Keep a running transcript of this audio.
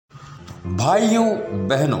भाइयों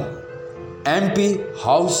बहनों, MP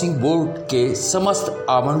housing board के समस्त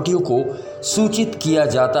आवंटियों को सूचित किया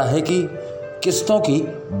जाता है कि किस्तों की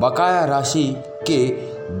बकाया राशि के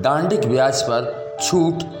दांडिक ब्याज पर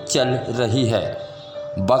छूट चल रही है।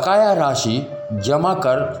 बकाया राशि जमा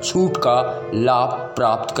कर छूट का लाभ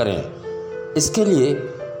प्राप्त करें। इसके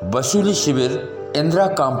लिए वसूली शिविर इंदिरा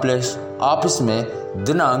कॉम्प्लेक्स ऑफिस में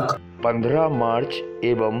दिनांक 15 मार्च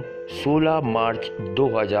एवं 16 मार्च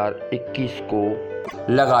 2021 को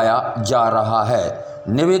लगाया जा रहा है।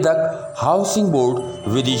 निवेदक हाउसिंग बोर्ड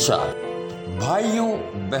विदिशा। भाइयों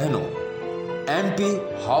बहनों, एमपी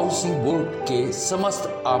हाउसिंग बोर्ड के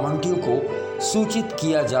समस्त आवंटियों को सूचित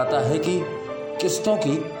किया जाता है कि किस्तों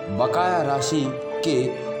की बकाया राशि के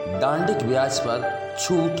दांडिक ब्याज पर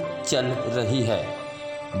छूट चल रही है।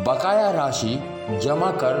 बकाया राशि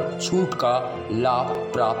जमा कर छूट का लाभ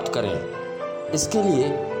प्राप्त करें। इसके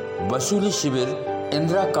लिए वसूली शिविर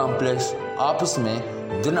इंदिरा कॉम्प्लेक्स ऑफिस में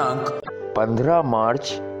दिनांक 15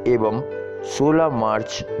 मार्च एवं 16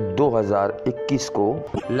 मार्च 2021 को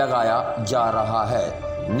लगाया जा रहा है।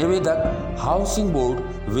 निवेदक हाउसिंग बोर्ड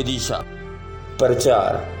विदिशा।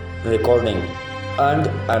 प्रचार, रिकॉर्डिंग एंड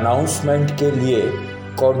अनाउंसमेंट के लिए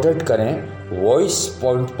कॉन्टैक्ट करें voice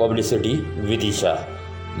point publicity Vidisha.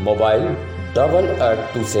 Mobile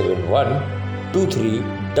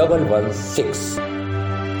 8827123116।